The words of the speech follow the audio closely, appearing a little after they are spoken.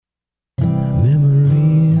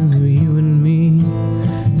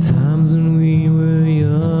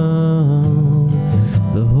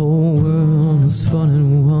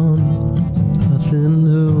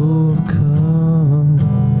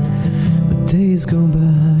Days go by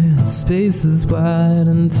and space is wide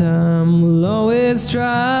and time will always try.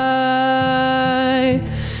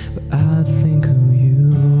 But I think of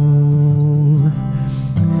you.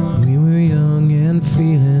 We were young and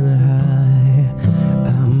feeling high.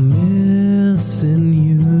 I'm missing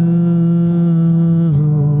you.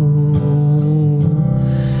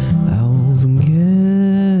 I won't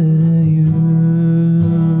forget you.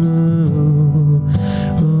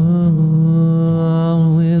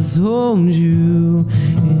 Always hold you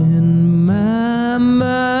in my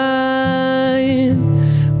mind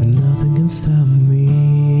when nothing can stop me,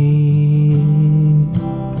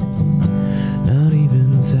 not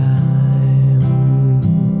even time.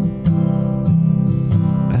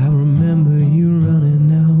 I remember you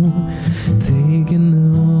running out, taking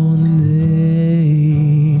on the day.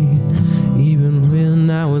 Even when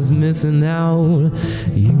I was missing out,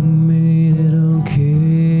 you made it okay.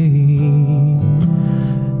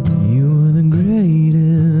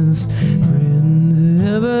 Friends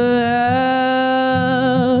ever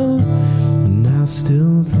have, and I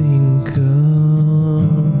still think of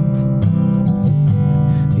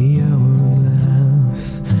the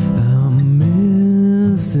hourglass. I'm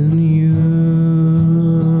missing you.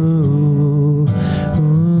 I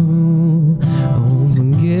won't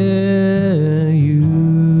forget you.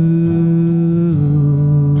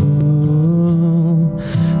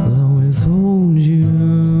 I'll always hold you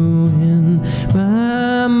in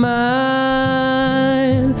my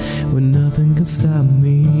mind when nothing can stop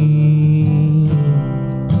me,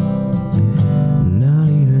 not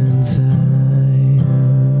even time.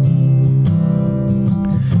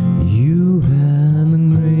 You had the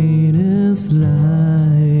greatest life.